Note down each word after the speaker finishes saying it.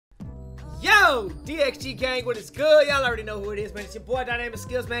Yo, DXG gang, what is good? Y'all already know who it is, man. It's your boy Dynamic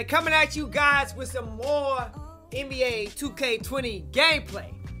Skills, man, coming at you guys with some more NBA 2K20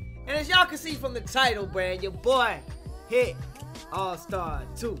 gameplay. And as y'all can see from the title, man, your boy hit All-Star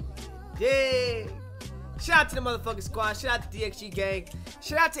 2. Yeah. Shout out to the motherfucking squad. Shout out to DXG gang.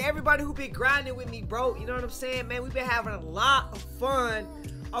 Shout out to everybody who been grinding with me, bro. You know what I'm saying, man? We've been having a lot of fun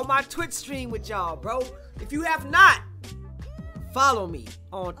on my Twitch stream with y'all, bro. If you have not, follow me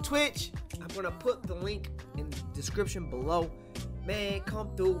on Twitch. I'm gonna put the link in the description below. Man,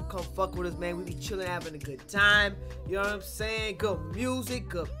 come through, come fuck with us, man. We be chilling, having a good time. You know what I'm saying? Good music,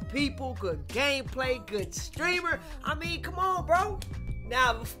 good people, good gameplay, good streamer. I mean, come on, bro.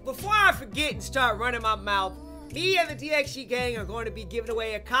 Now, before I forget and start running my mouth, me and the DXG gang are going to be giving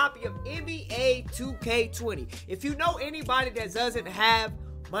away a copy of NBA 2K20. If you know anybody that doesn't have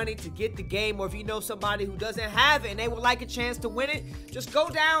money to get the game, or if you know somebody who doesn't have it and they would like a chance to win it, just go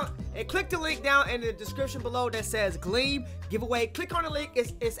down and click the link down in the description below that says Gleam Giveaway. Click on the link.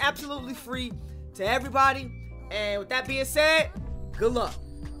 It's absolutely free to everybody. And with that being said, good luck.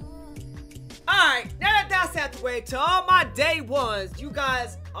 Alright, now that that's out the way, to all my day ones, you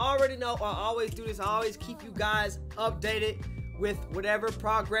guys already know I always do this. I always keep you guys updated with whatever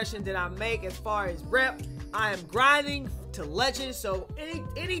progression that I make as far as rep. I am grinding to legend, so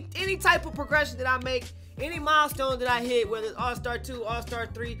any type of progression that I make, any milestone that I hit, whether it's All-Star 2, All-Star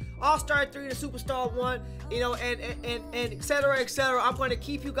 3, All-Star 3 to Superstar 1, you know, and etc., I'm going to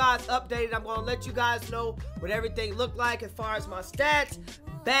keep you guys updated. I'm going to let you guys know what everything looked like as far as my stats,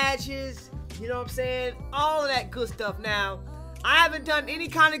 badges, you know what I'm saying, all of that good stuff. Now, I haven't done any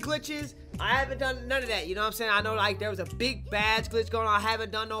kind of glitches. I haven't done none of that, you know what I'm saying? I know, like, there was a big badge glitch going on. I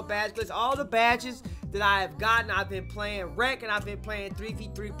haven't done no badge glitch. All the badges that I have gotten, I've been playing Rec, and I've been playing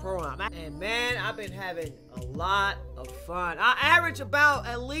 3v3 Pro. And, man, I've been having a lot of fun. I average about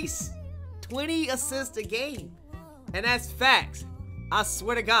at least 20 assists a game. And that's facts. I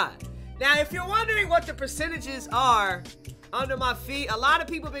swear to God. Now, if you're wondering what the percentages are under my feet, a lot of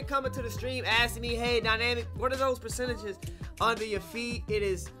people have been coming to the stream asking me, hey, Dynamic, what are those percentages under your feet? It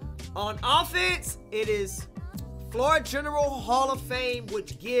is on offense, it is Floor General Hall of Fame,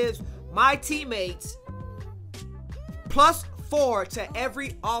 which gives my teammates +4 to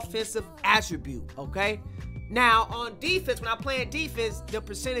every offensive attribute, okay? Now, on defense, when I'm playing defense, the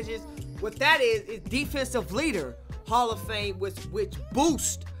percentages, what that is Defensive Leader Hall of Fame, which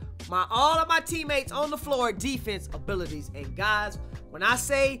boosts all of my teammates on the floor defense abilities. And guys, when I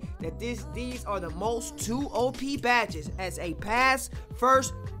say that these are the most 2 OP badges as a pass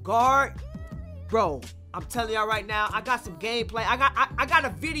first guard, bro, I'm telling y'all right now, I got some gameplay. I got a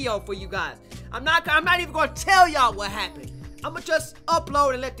video for you guys. I'm not even gonna tell y'all what happened. I'm gonna just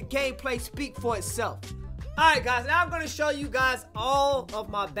upload and let the gameplay speak for itself. Alright guys, now I'm gonna show you guys all of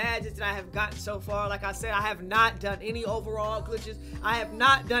my badges that I have gotten so far. Like I said, I have not done any overall glitches. I have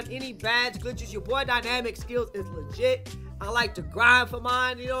not done any badge glitches. Your boy Dynamic Skills is legit. I like to grind for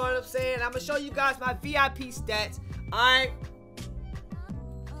mine, you know what I'm saying? I'm gonna show you guys my VIP stats. Alright.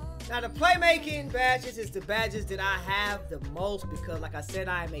 Now the playmaking badges is the badges that I have the most because, like I said,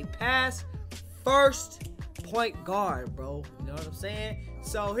 I am a pass first point guard, bro. You know what I'm saying?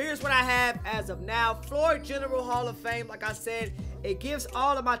 So here's what I have as of now. Floor General Hall of Fame, like I said, it gives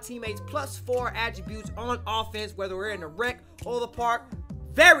all of my teammates +4 attributes on offense, whether we're in the rec or the park.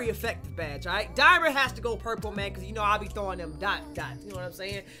 Very effective badge, all right? Diamond has to go purple, man, because you know I'll be throwing them dots. You know what I'm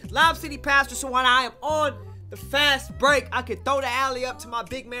saying? Lob City Pastor, so when I am on the fast break, I can throw the alley up to my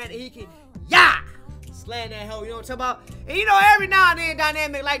big man and he can, slam that hole, you know what I'm talking about? And you know, every now and then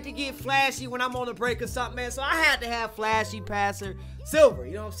Dynamic like to get flashy when I'm on the break or something, man. So I had to have flashy passer silver,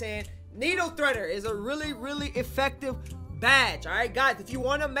 you know what I'm saying? Needle Threader is a really, really effective badge, all right, guys? If you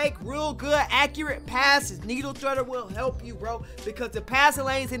want to make real good, accurate passes, Needle Threader will help you, bro, because the passing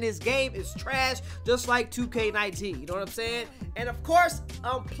lanes in this game is trash, just like 2K19, you know what I'm saying? And of course,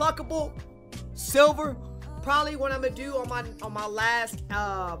 Unpluckable Silver. Probably what I'm gonna do on my last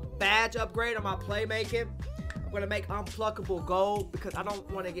badge upgrade on my playmaking, I'm gonna make Unpluckable Gold because I don't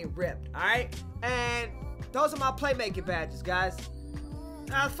want to get ripped. All right, and those are my playmaking badges, guys.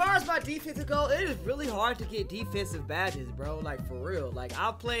 Now, as far as my defensive go, it is really hard to get defensive badges, bro. Like, for real. Like,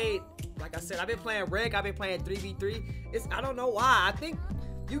 I've played, like I said, I've been playing rec, I've been playing 3v3. I don't know why. I think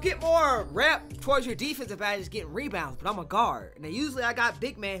you get more rep towards your defensive badges getting rebounds, but I'm a guard, and then usually I got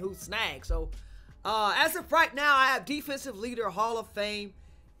big man who snag. So as of right now, I have Defensive Leader Hall of Fame.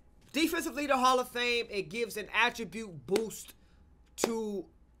 Defensive Leader Hall of Fame, it gives an attribute boost to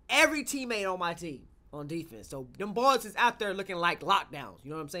every teammate on my team. on defense. So them boys is out there looking like lockdowns.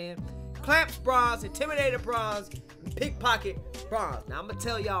 You know what I'm saying? Clamps bronze, Intimidator bronze, Pickpocket bronze. Now I'm gonna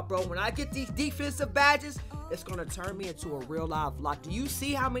tell y'all, bro, when I get these defensive badges, it's gonna turn me into a real live lock. Do you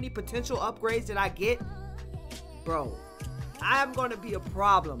see how many potential upgrades that I get? Bro, I am gonna be a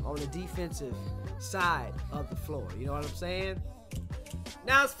problem on the defensive side of the floor. You know what I'm saying?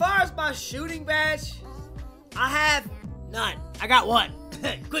 Now, as far as my shooting badge, I have none. I got one.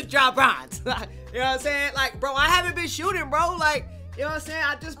 Quick draw bronze. You know what I'm saying? Like, bro, I haven't been shooting, bro. Like, you know what I'm saying?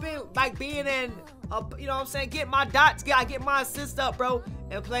 I just been, like, being in, you know what I'm saying? Get my dots, get my assists up, bro,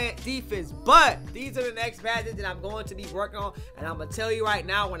 and playing defense. But these are the next badges that I'm going to be working on. And I'm going to tell you right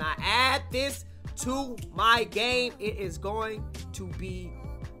now, when I add this to my game, it is going to be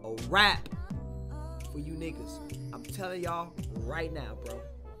a wrap for you niggas. I'm telling y'all right now, bro.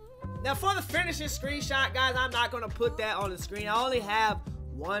 Now, for the finishing screenshot, guys, I'm not going to put that on the screen. I only have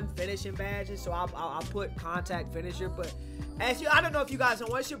one finishing badge, so I'll put contact finisher. But as I don't know if you guys know,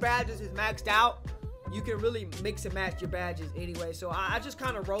 once your badges is maxed out, you can really mix and match your badges anyway. So I just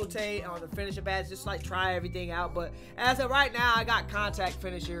kind of rotate on the finisher badge, just like try everything out. But as of right now, I got contact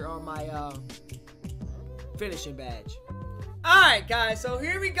finisher on my finishing badge. Alright, guys, so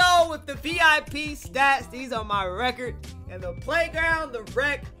here we go with the VIP stats. These are my record in the playground, the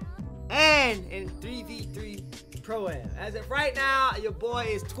rec, and in 3v3 Pro-Am. As of right now, your boy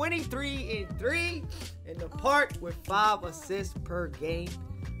is 23-3 in the park with 5 assists per game.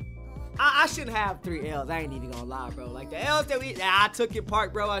 I shouldn't have 3 L's. I ain't even gonna lie, bro. Like, the L's that I took in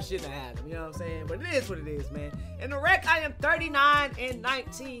park, bro, I shouldn't have had them. You know what I'm saying? But it is what it is, man. In the rec, I am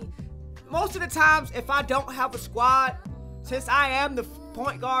 39-19. Most of the times, if I don't have a squad, since I am the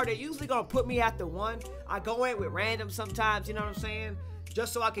point guard, they're usually going to put me at the 1. I go in with random sometimes, you know what I'm saying?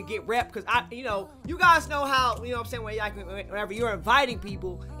 Just so I can get rep, because you know, you guys know how, you know what I'm saying, whenever you're inviting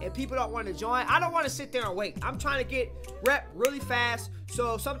people and people don't want to join, I don't want to sit there and wait. I'm trying to get rep really fast,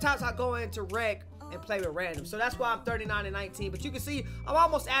 so sometimes I go into rec and play with random. So that's why I'm 39-19. But you can see I'm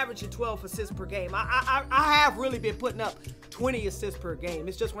almost averaging 12 assists per game. I have really been putting up 20 assists per game.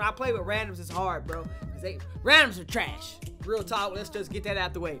 It's just when I play with randoms, it's hard, bro. Because randoms are trash. Real talk, let's just get that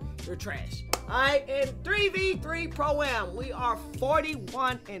out the way. They're trash. Alright, in 3v3 Pro-Am, we are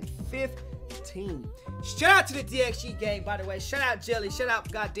 41-15. Shout out to the DXG gang, by the way. Shout out Jelly. Shout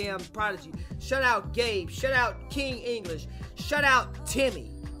out goddamn Prodigy. Shout out Gabe. Shout out King English. Shout out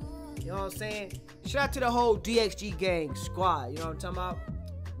Timmy. You know what I'm saying? Shout out to the whole DXG gang squad. You know what I'm talking about?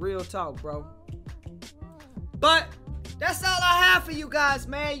 Real talk, bro. But that's all I have for you guys,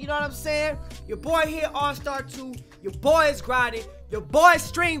 man. You know what I'm saying? Your boy here, All-Star 2. Your boy is grinding. Your boy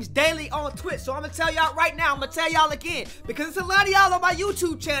streams daily on Twitch. So I'm going to tell y'all right now. I'm going to tell y'all again. Because there's a lot of y'all on my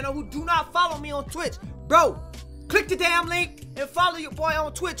YouTube channel who do not follow me on Twitch. Bro, click the damn link and follow your boy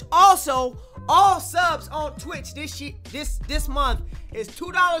on Twitch. Also, all subs on Twitch this month is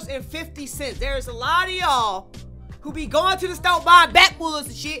 $2.50. There's a lot of y'all who be going to the store buying backwoods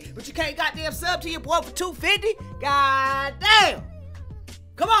and shit, but you can't goddamn sub to your boy for $2.50. God damn.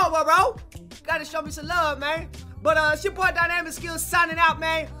 Come on, bro. Gotta show me some love, man. But it's your boy Dynamic Skills signing out,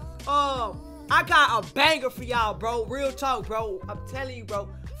 man. I got a banger for y'all, bro. Real talk, bro. I'm telling you, bro.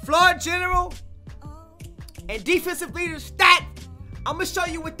 Floor general and defensive leader stat. I'm gonna show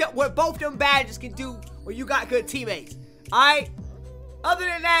you what both them badges can do when you got good teammates. Alright? Other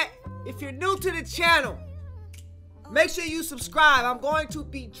than that, if you're new to the channel, make sure you subscribe. I'm going to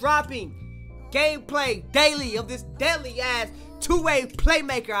be dropping gameplay daily of this deadly ass two-way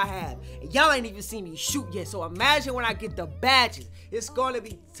playmaker I have. And y'all ain't even seen me shoot yet. So imagine when I get the badges. It's going to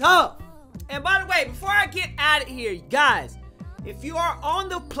be tough. And by the way, before I get out of here, guys, if you are on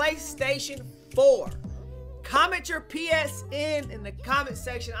the PlayStation 4, comment your PSN in the comment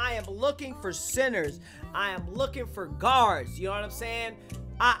section. I am looking for centers. I am looking for guards. You know what I'm saying?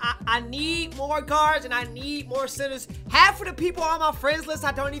 I need more guards and I need more centers. Half of the people on my friends list,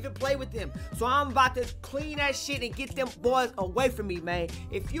 I don't even play with them. So I'm about to clean that shit and get them boys away from me, man.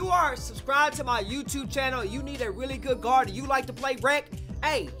 If you are subscribed to my YouTube channel, you need a really good guard and you like to play rec,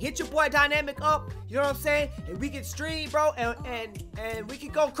 hey, hit your boy Dynamic up. You know what I'm saying? And we can stream, bro, and we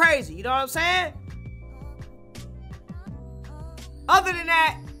can go crazy. You know what I'm saying? Other than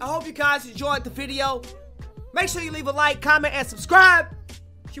that, I hope you guys enjoyed the video. Make sure you leave a like, comment, and subscribe.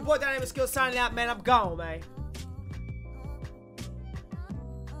 It's your boy Dynamic Skills signing out, man. I'm gone, man.